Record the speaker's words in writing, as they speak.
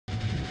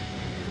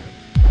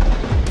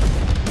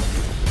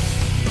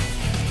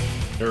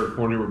Erik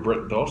Horne with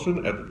Brett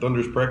Dawson at the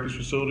Thunder's practice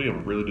facility.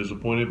 I'm really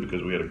disappointed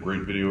because we had a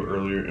great video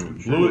earlier and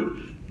we blew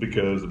it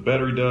because the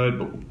battery died,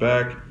 but we're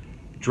back.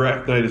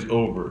 Draft night is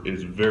over.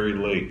 It's very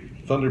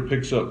late. Thunder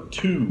picks up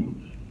two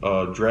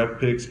draft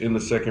picks in the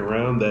second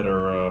round that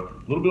are a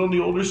little bit on the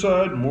older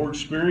side, more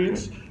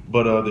experienced,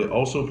 but they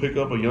also pick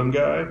up a young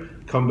guy,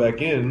 come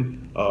back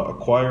in,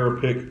 acquire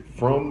a pick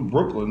from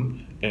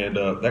Brooklyn, and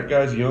that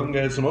guy's young,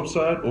 has some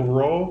upside.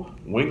 Overall,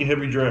 wing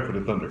heavy draft for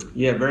the Thunder.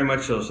 Yeah, very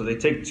much so. So they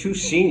take two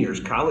seniors,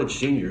 college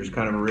seniors,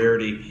 kind of a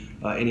rarity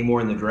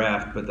anymore in the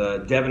draft.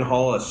 But Devin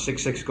Hall, a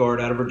 6'6" guard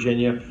out of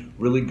Virginia,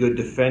 really good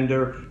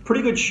defender,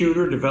 pretty good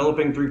shooter,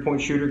 developing three-point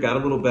shooter, got a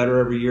little better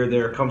every year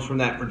there. Comes from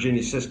that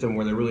Virginia system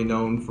where they're really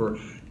known for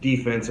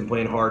defense and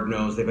playing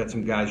hard-nosed. They've had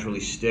some guys really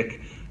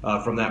stick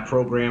from that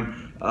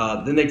program.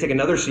 Then they take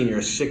another senior,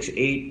 a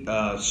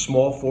 6'8",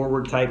 small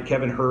forward type,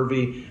 Kevin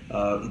Hervey.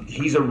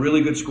 He's a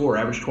really good scorer,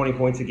 averaged 20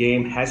 points a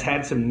game, has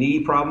had some knee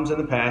problems in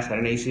the past, had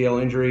an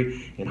ACL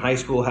injury in high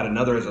school, had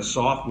another as a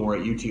sophomore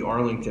at UT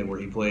Arlington where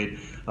he played.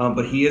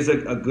 But he is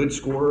a good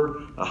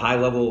scorer, a high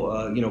level,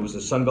 was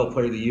a Sun Belt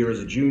Player of the Year as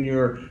a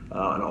junior,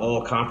 an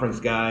all-conference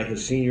guy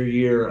his senior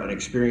year, an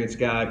experienced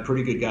guy,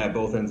 pretty good guy at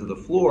both ends of the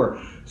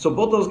floor. So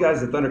both those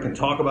guys, the Thunder can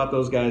talk about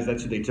those guys.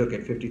 That's who they took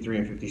at 53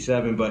 and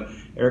 57. But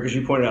Erik, as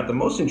you pointed out, the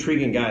most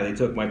intriguing guy they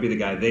took might be the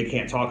guy they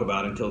can't talk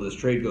about until this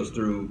trade goes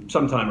through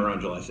sometime around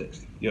July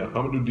 6th. Yeah,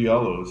 Hamidou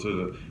Diallo is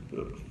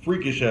a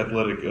freakish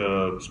athletic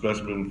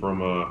specimen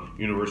from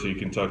University of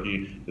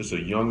Kentucky. This is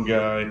a young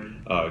guy,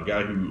 a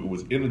guy who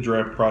was in the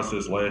draft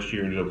process last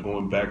year, ended up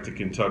going back to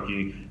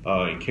Kentucky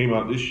and came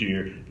out this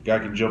year. The guy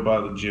can jump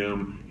out of the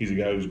gym. He's a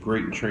guy who's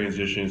great in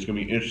transition. It's going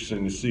to be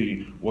interesting to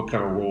see what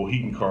kind of role he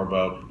can carve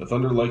out. The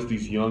Thunder likes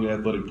these young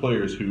athletic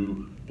players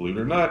who, believe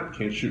it or not,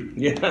 can't shoot.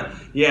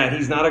 Yeah,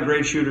 he's not a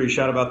great shooter. He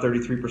shot about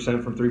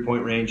 33% from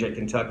three-point range at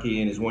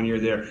Kentucky in his 1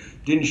 year there.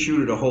 Didn't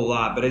shoot it a whole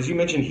lot. But as you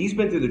mentioned, he's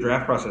been through the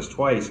draft process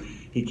twice.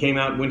 He came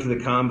out, went to the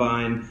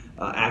combine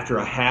after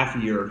a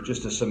half year,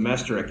 just a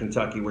semester at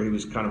Kentucky where he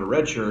was kind of a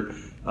redshirt.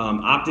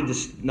 Opted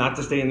not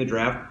to stay in the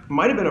draft.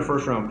 Might have been a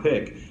first-round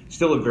pick.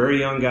 Still a very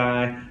young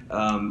guy.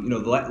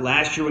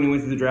 Last year when he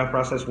went through the draft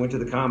process, went to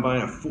the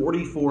combine, a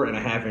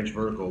 44.5-inch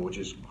vertical, which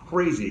is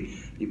crazy.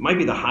 It might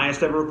be the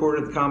highest ever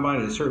recorded at the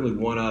combine. It is certainly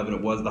one of, and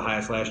it was the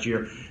highest last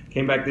year.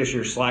 Came back this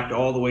year, slacked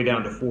all the way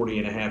down to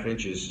 40.5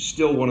 inches.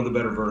 Still one of the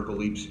better vertical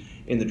leaps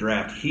in the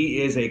draft.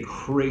 He is a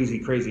crazy,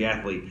 crazy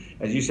athlete.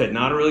 As you said,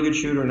 not a really good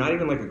shooter, not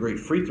even like a great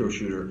free throw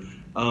shooter,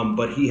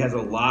 but he has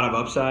a lot of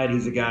upside.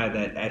 He's a guy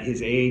that at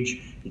his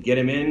age, you get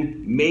him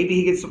in, maybe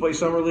he gets to play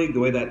summer league. The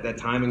way that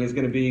timing is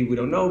going to be, we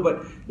don't know,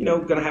 but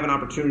going to have an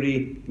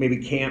opportunity, maybe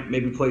camp,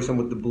 maybe play some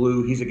with the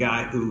blue. He's a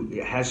guy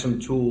who has some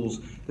tools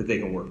that they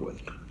can work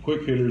with.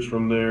 Quick hitters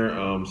from there.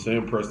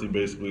 Sam Presti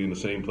basically in the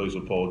same place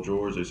with Paul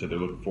George. They said they're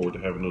looking forward to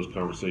having those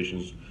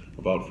conversations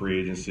about free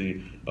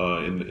agency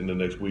in the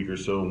next week or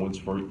so. Once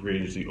free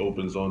agency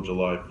opens on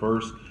July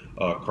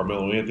 1st.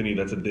 Carmelo Anthony,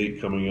 that's a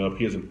date coming up.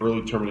 He has an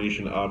early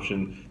termination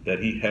option that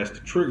he has to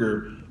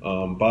trigger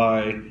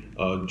by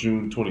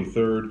June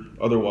 23rd.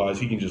 Otherwise,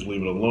 he can just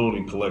leave it alone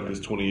and collect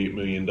his $28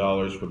 million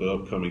for the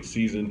upcoming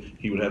season.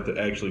 He would have to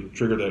actually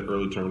trigger that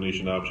early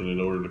termination option in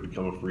order to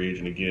become a free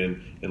agent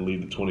again and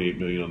leave the $28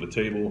 million on the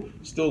table.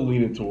 Still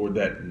leaning toward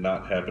that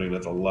not happening.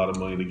 That's a lot of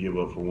money to give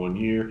up for 1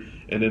 year.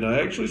 And then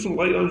actually some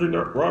light Andre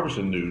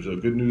Robertson news.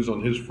 Good news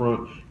on his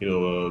front.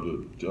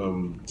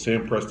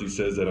 Sam Presti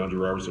says that Andre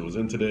Robertson was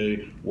in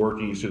today,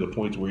 working to the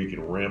point where he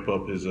can ramp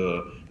up his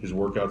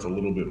workouts a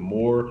little bit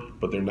more,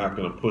 but they're not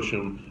going to push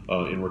him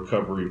in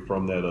recovery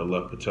from that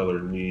left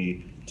patellar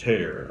knee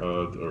tear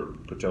or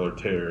patellar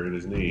tear in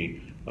his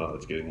knee.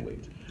 It's getting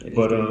late. It's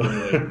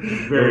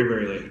very,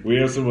 very late. We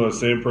have some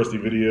Sam Presti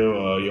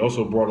video. He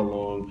also brought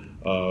along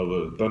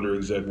the Thunder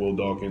exec Will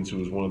Dawkins, who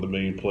was one of the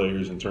main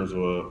players in terms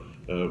of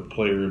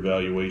player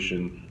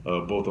evaluation,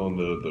 both on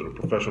the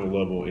professional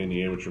level and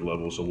the amateur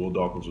level. So Will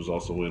Dawkins was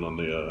also in on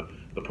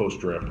the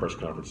post-draft press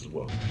conference as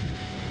well.